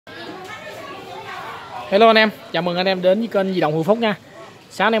Hello anh em, chào mừng anh em đến với kênh di động Hữu Phúc nha.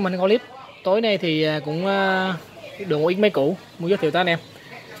 Sáng nay mình có clip, tối nay thì cũng được một ít máy cũ muốn giới thiệu tới anh em.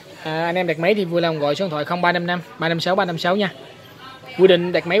 Anh em đặt máy thì vui lòng gọi số điện thoại 0355 356 356 nha. Quy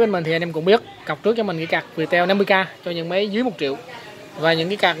định đặt máy bên mình thì anh em cũng biết, cọc trước cho mình cái card Viettel 50k cho những máy dưới 1 triệu và những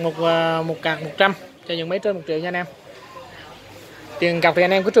cái card một card 100 cho những máy trên 1 triệu nha anh em. Tiền cọc thì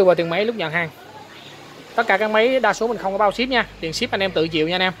anh em cứ trừ vào tiền máy lúc nhận hàng. Tất cả các máy đa số mình không có bao ship nha, tiền ship anh em tự chịu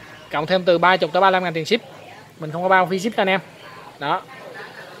nha anh em. Cộng thêm từ 30 tới 35 ngàn tiền ship. Mình không có bao phí ship cho anh em. Đó.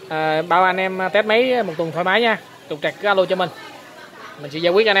 Bao anh em test máy một tuần thoải mái nha. Trục trặc cứ alo cho mình sẽ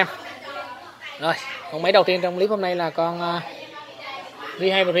giải quyết cho anh em. Rồi, con máy đầu tiên trong clip hôm nay là con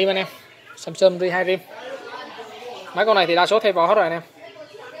R2 Prime anh em. Samsung R2 Prime. Mấy con này thì đa số thay vỏ hết rồi anh em.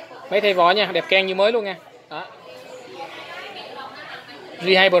 Máy thay vỏ nha, đẹp keng như mới luôn nha. Đó.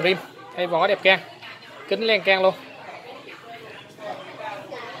 R2 Prime, thay vỏ đẹp keng. Kính len keng luôn.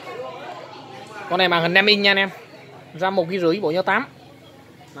 Con này màn hình 5 inch nha anh em. RAM 1,5 GB, bộ nhớ 8.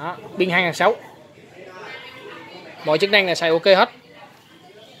 Đó, pin 2006. Mọi chức năng là xài ok hết.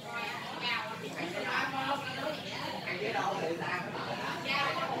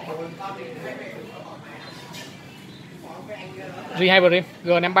 R2 Prime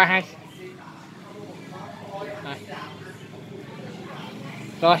G532. Đây.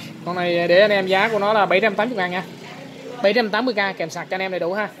 Rồi, con này để anh em giá của nó là 780 ngàn nha. 780k kèm sạc cho anh em đầy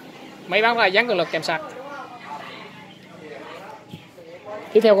đủ ha. Máy bán là dán cường lực kèm sạc.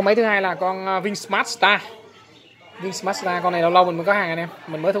 Tiếp theo con máy thứ hai là con Vinsmart Star. Vinsmart Star con này lâu lâu mình mới có hàng anh em,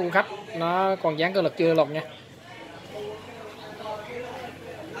 mình mới thu khách, nó còn dán cường lực chưa lột nha.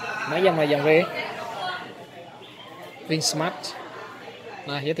 Máy dòng này dòng rê. Vinsmart.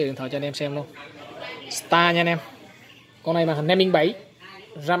 Đây, giới thiệu điện thoại cho anh em xem luôn. Star nha anh em. Con này màn hình 5 inch 7,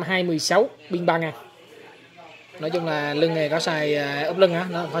 RAM 216, pin 3000. Nói chung là lưng này có xài ốp lưng á,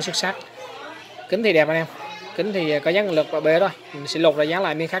 nó phải xuất sắc. Kính thì đẹp anh em. Kính thì có dán cường lực và bể thôi. Mình sẽ lột ra dán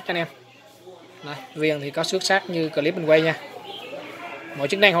lại miếng khác cho anh em. Đây, viền thì có xuất sắc như clip mình quay nha. Mọi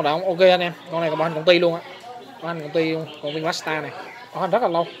chức năng hoạt động ok anh em. Con này có bảo hành công ty luôn á. Bảo hành công ty luôn. Còn Vinsmart Star này bảo hành rất là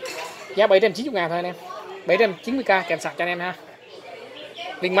lâu. Giá 790 ngàn thôi anh em. 790k kèm sạc cho anh em ha.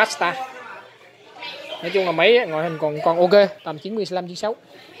 Vinsmart Star. Nói chung là máy ngoại hình còn ok, tầm 95 96.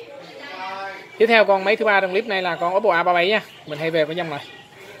 Tiếp theo con máy thứ ba trong clip này là con Oppo A37 nha. Mình hay về cái dòng này.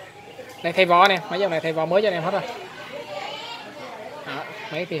 Đây thay vỏ nè, mấy dòng này thay vỏ mới cho anh em hết rồi. Đó,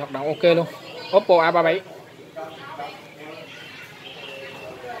 máy thì hoạt động ok luôn. Oppo A37.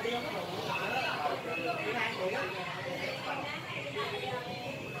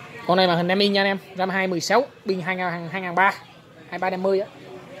 Con này màn hình 5 inch nha anh em, RAM 216, pin 2300, 2350 á.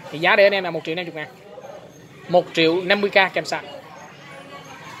 Thì giá để anh em là 1.050 ngàn. 1.050k kèm sạc.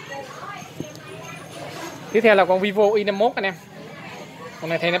 Tiếp theo là con Vivo i51 anh em. Con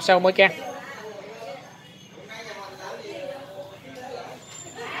này thay nắp sau mới keng.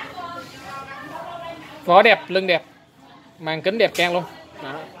 Vỏ đẹp, lưng đẹp, màn kính đẹp keng luôn.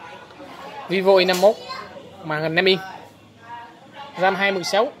 Đó. Vivo i51, màn hình 5 inch, RAM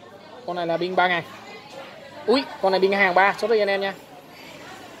 216. Con này là pin 3000. Ui, con này pin 2300, số đây anh em nha.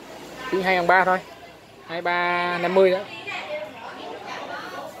 Pin 2300 thôi. 2350 đó.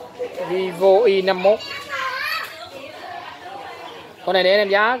 Vivo i51. Con này để anh em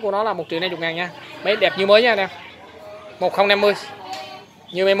giá của nó là 1.050 ngàn nha. Máy đẹp như mới nha anh em. 1050.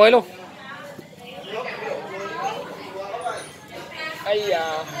 Như máy mới luôn.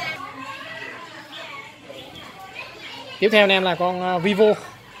 Tiếp theo anh em là con Vivo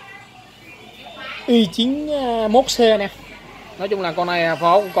i91C anh em. Nói chung là con này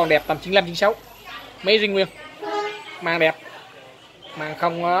vỏ cũng còn đẹp, tầm 95 96. Máy riêng nguyên. Màn đẹp. Màn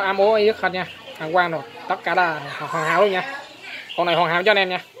không ám ố ấy hết nha. Hàng quang rồi, tất cả là hoàn hảo luôn nha. Con này hoàn hảo cho anh em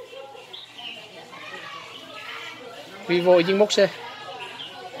nha. Vivo i91C.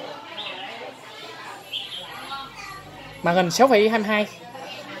 Màn hình 6,22,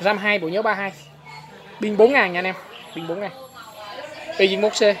 RAM 2, bộ nhớ 32. Pin 4000 nha anh em, pin 4000.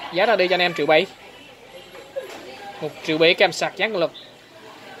 i91C giá ra đi cho anh em 1.700.000. 1.700.000 kèm sạc dán cường lực.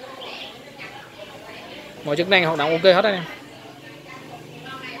 Mọi chức năng hoạt động ok hết anh em.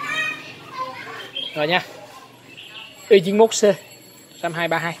 Rồi nha. i91C RAM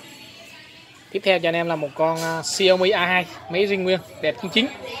 232. Tiếp theo cho anh em là một con Xiaomi A2, máy riêng nguyên, đẹp chín chín.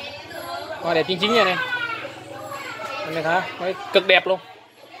 Coi đẹp chín chín nha anh em. Anh em thấy máy cực đẹp luôn.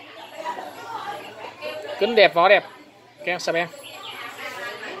 Kính đẹp, vỏ đẹp, keng sà beng.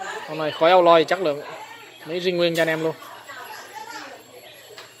 Con này khói alloy chất lượng, máy riêng nguyên cho anh em luôn.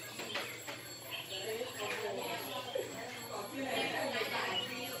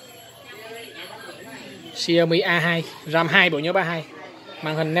 Xiaomi A2, RAM 2, bộ nhớ 32,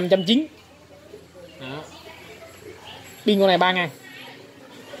 màn hình 5.9. Đó. Pin con này 3.000.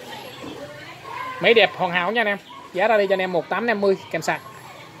 Máy đẹp hoàn hảo nha anh em. Giá ra đi cho anh em 1.850 kèm sạc.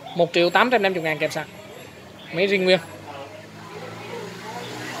 1.850.000 kèm sạc. Máy riêng nguyên.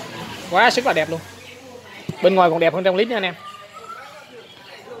 Quá sức là đẹp luôn. Bên ngoài còn đẹp hơn trong clip nha anh em.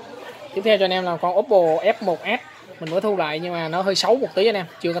 Tiếp theo cho anh em là con Oppo F1s. Mình mới thu lại nhưng mà nó hơi xấu một tí anh em,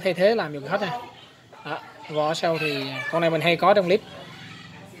 chưa có thay thế làm được hết nha. Đó, vỏ sau thì con này mình hay có trong clip.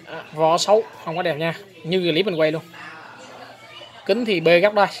 Đó, vỏ xấu không có đẹp nha, như clip mình quay luôn. Kính thì bê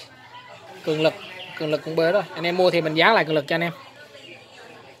gấp đây. Cường lực cũng bê đó. Anh em mua thì mình giá lại cường lực cho anh em.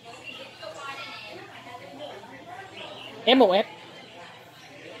 F1s.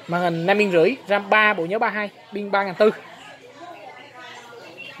 Màn hình 5,5 inch, RAM 3, bộ nhớ 32, pin 3.400.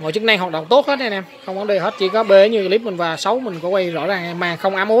 Mọi chức năng hoạt động tốt hết anh em, không vấn đề hết, chỉ có bê như clip mình và xấu mình có quay rõ ràng, màn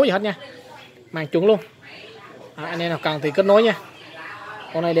không ám ố gì hết nha, màn chuẩn luôn. Anh em nào cần thì kết nối nha.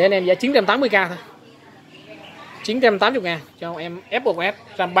 Con này để anh em giá 980k thôi, 980.000 cho em F1s,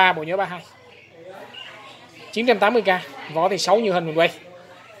 RAM 3, bộ nhớ 32, 980k. Vỏ thì xấu như hình mình quay.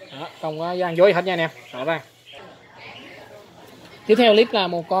 Đó, không có gian dối gì hết nha anh em, rõ ràng. Tiếp theo clip là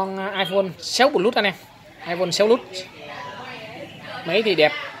một con iPhone 6 Plus anh em, iPhone 6 Plus. Máy thì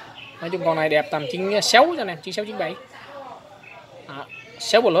đẹp, nói chung con này đẹp tầm 96 cho anh em, 96 97.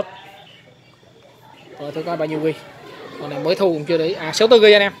 6 Plus. Rồi thử coi bao nhiêu GB. Con này mới thu cũng chưa để 64 GB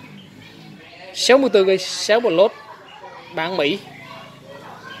anh em. 64 GB, 6 Plus bản Mỹ.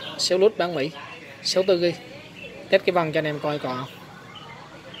 6 Plus bản Mỹ, 64 GB. Test cái vân cho anh em coi còn.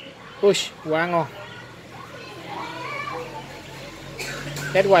 Ui, quá ngon.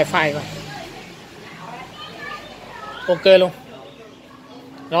 Test wifi rồi. Ok luôn.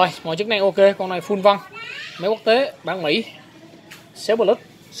 Rồi, mọi chức năng ok, con này full vân. Máy quốc tế bản Mỹ. 6 Plus,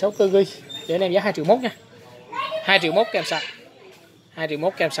 64 GB. Để anh em giá 2.1 triệu nha. 2.1 triệu kèm sạc. 2.1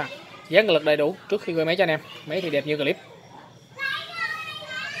 triệu kèm sạc. Giá lực đầy đủ trước khi quay máy cho anh em. Máy thì đẹp như clip.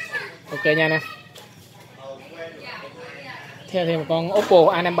 Ok nha anh em. Theo thêm một con Oppo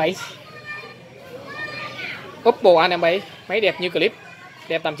A57. Oppo A57, máy đẹp như clip.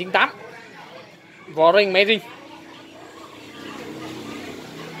 Đẹp tầm 98. Vỏ ring, máy ring.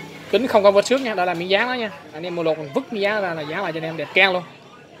 Kính không có vết xước nha, đó là miếng dán đó nha. Anh em mua lột mình vứt miếng dán ra là dán lại cho anh em đẹp keng luôn.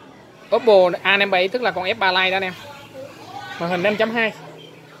 Oppo A57 tức là con F3 Lite đó anh em. Màn hình 5.2,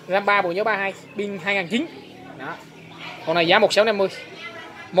 RAM 3, bộ nhớ 32, pin 2009. Đó. Con này giá 1.650.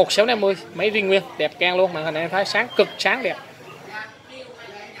 1.650, máy riêng nguyên, đẹp keng luôn, màn hình em thấy sáng, cực sáng đẹp.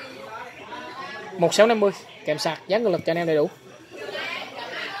 1.650 kèm sạc, giá cường lực cho anh em đầy đủ.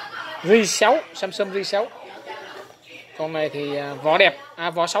 R6, Samsung R6. Con này thì vỏ đẹp,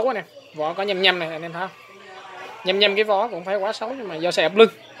 vỏ xấu anh em, vỏ có nhâm này anh em thấy không? Nhâm cái vỏ cũng phải quá xấu nhưng mà do xe ép lưng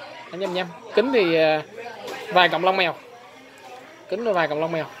nó nhâm. Kính thì vài cọng lông mèo, kính nó vài cọng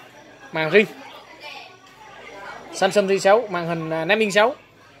lông mèo. Màn riêng Samsung R6, màn hình 5.6,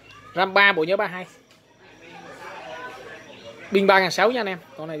 RAM 3, bộ nhớ 32, pin 3.600 nha anh em.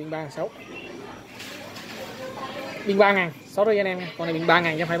 Con này pin 3.600, pin 3.000, sorry anh em nha. Con này pin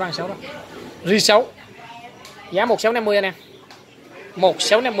 3.000 chứ không phải 3.600 đâu. R6 giá 1.650 anh em.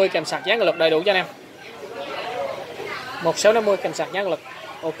 1.650 kèm sạc, giá cường lực đầy đủ cho anh em. 1.650 kèm sạc, giá cường lực.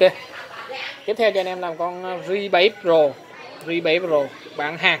 Ok. Tiếp theo cho anh em làm con R7 Pro. R7 Pro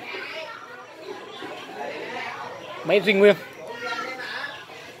bản Hàn. Máy riêng nguyên.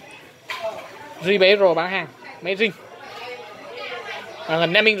 R7 Pro bản Hàn, máy riêng. Màn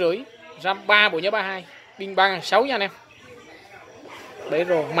hình 5,5 inch, RAM 3, bộ nhớ 32, pin 3.600 nha anh em. 7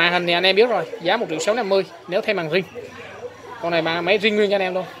 Pro, màn hình thì anh em biết rồi, giá 1.650 nếu thêm màn riêng. Con này máy riêng nguyên cho anh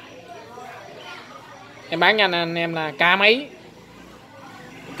em luôn. Em bán cho anh em là cả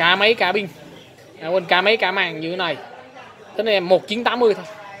máy cả pin. Quên cả máy cả màn như thế này. Thế nên em 1.980 thôi.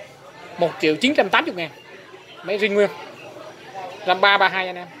 1.980.000. Máy riêng nguyên. RAM 3 32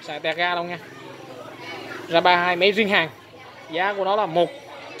 anh em, xài tẹt ga luôn nha. RAM 32 máy riêng Hàn. Giá của nó là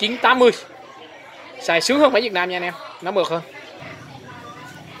 1.980. Xài sướng hơn máy Việt Nam nha anh em, nó mượt hơn.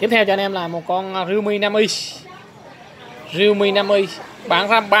 Tiếp theo cho anh em là một con Realme 5i. Realme 5i bản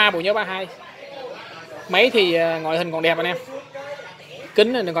RAM 3, bộ nhớ 32. Máy thì ngoại hình còn đẹp anh em.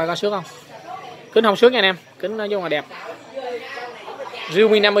 Kính này coi có xước không? Kính không xước nha anh em, kính nói chung là đẹp.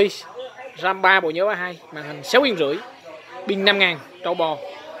 Realme 5i, RAM 3, bộ nhớ 32, màn hình 6,5 inch, pin 5.000 trâu bò.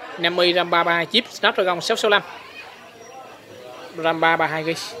 5i RAM 332, chip Snapdragon 665, RAM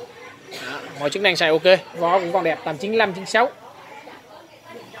 332GB. Mọi chức năng xài ok, vỏ cũng còn đẹp, tầm 95 96.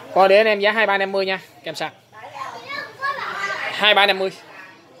 Coi để anh em giá 2350 nha, kèm sạc. 2350.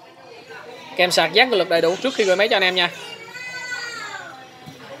 Kèm sạc, giá cường lực đầy đủ trước khi gửi máy cho anh em nha.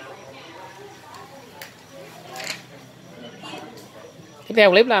 Tiếp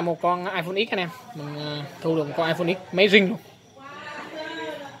theo clip là một con iPhone X anh em. Mình thu được một con iPhone X máy ring luôn.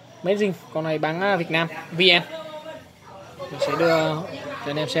 Máy ring, con này bán Việt Nam, VN. Mình sẽ đưa cho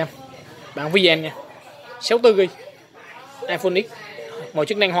anh em xem. Bán VN nha. 64GB. iPhone X. Mọi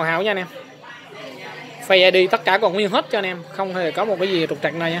chức năng hoàn hảo nha anh em. Face ID tất cả còn nguyên hết cho anh em, không hề có một cái gì trục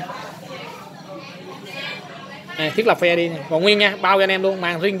trặc này nha. Thiết lập Face ID này còn nguyên nha, bao cho anh em luôn,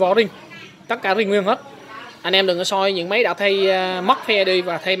 màn ring, vỏ ring, tất cả ring nguyên hết. Anh em đừng có soi những máy đã thay mất Face ID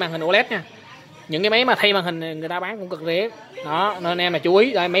và thay màn hình OLED nha. Những cái máy mà thay màn hình người ta bán cũng cực rẻ đó, nên anh em là chú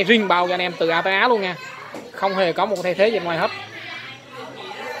ý. Đây, máy ring bao cho anh em từ A tới Á luôn nha, không hề có một thay thế gì ngoài hết.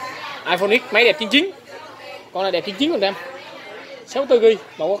 iPhone X máy đẹp 99, con này đẹp 99 anh em.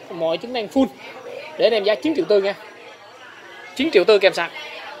 64GB, mọi chức năng full, để anh em giá 9 triệu tư nha. 9 triệu tư kèm sạc,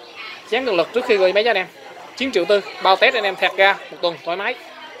 dán cường lực trước khi gửi máy cho anh em. 9 triệu tư, bao test anh em thẹt ra một tuần thoải mái.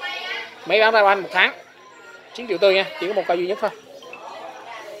 Máy bán ra anh 1 tháng. 9 triệu tư nha, chỉ có một cây duy nhất thôi.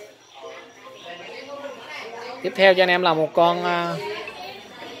 Tiếp theo cho anh em là một con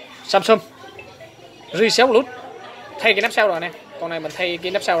Samsung J6 Plus. Thay cái nắp sau rồi nè. Con này mình thay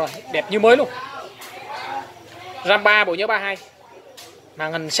cái nắp sau rồi, đẹp như mới luôn. RAM 3, bộ nhớ 32.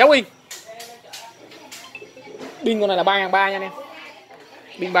 Màn hình 6 inch. Pin con này là 3300 nha anh em.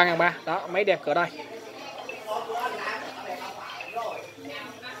 Pin 3300. Đó, máy đẹp cỡ đây.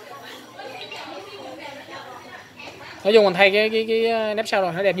 Nói chung mình thay cái nắp sau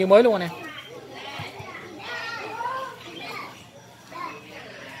rồi, nó đẹp như mới luôn anh em.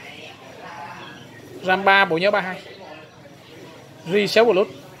 RAM 3, bộ nhớ 32. J6 Plus.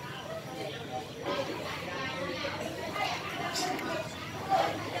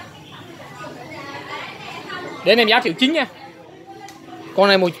 Để anh em giá 1,9 triệu nha. Con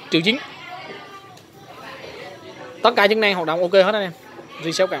này 1,9 triệu. Tất cả chức năng hoạt động ok hết anh em.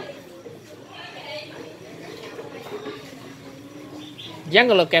 J6 cộng. Dán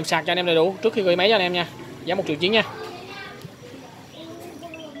cường lực kèm sạc cho anh em đầy đủ trước khi gửi máy cho anh em nha. Giá 1,9 triệu nha.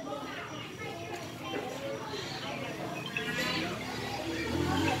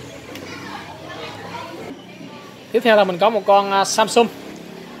 Tiếp theo là mình có một con Samsung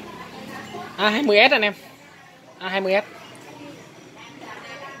A20s anh em. A20s.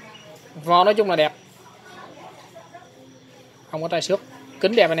 Vỏ nói chung là đẹp, không có tay xước,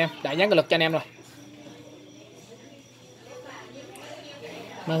 kính đẹp anh em, đã dán cường lực cho anh em rồi.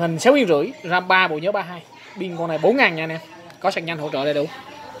 Màn hình 6,5 inch, RAM 3, bộ nhớ 32. Pin con này 4000 nha anh em, có sạc nhanh hỗ trợ đầy đủ.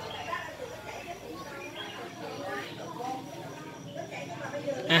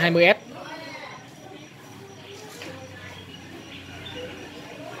 A20s.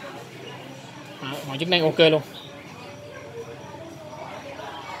 Mọi chức năng ok luôn.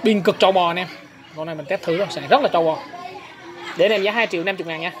 Pin cực trâu bò anh em. Con này mình test thử rồi, xài rất là trâu bò. Để anh em giá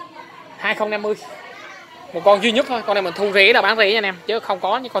 2.050.000 nha. 2050. Một con duy nhất thôi, con này mình thu rẻ là bán rẻ nha anh em, chứ không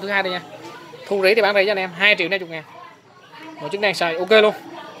có những con thứ hai đây nha. Thu rẻ thì bán rẻ cho anh em 2.050.000. Mọi chức năng xài ok luôn.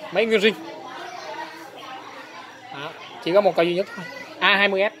 Mấy nguyên ring. Đó, chỉ có một con duy nhất thôi.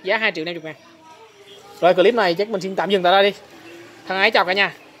 A20s giá 2.050.000. Rồi clip này chắc mình xin tạm dừng tại đây đi. Thân ái chào cả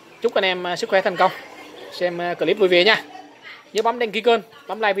nhà. Chúc anh em sức khỏe thành công. Xem clip vui vẻ nha. Nhớ bấm đăng ký kênh,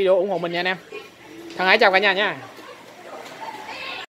 bấm like video ủng hộ mình nha anh em. Thân ái chào cả nhà nha.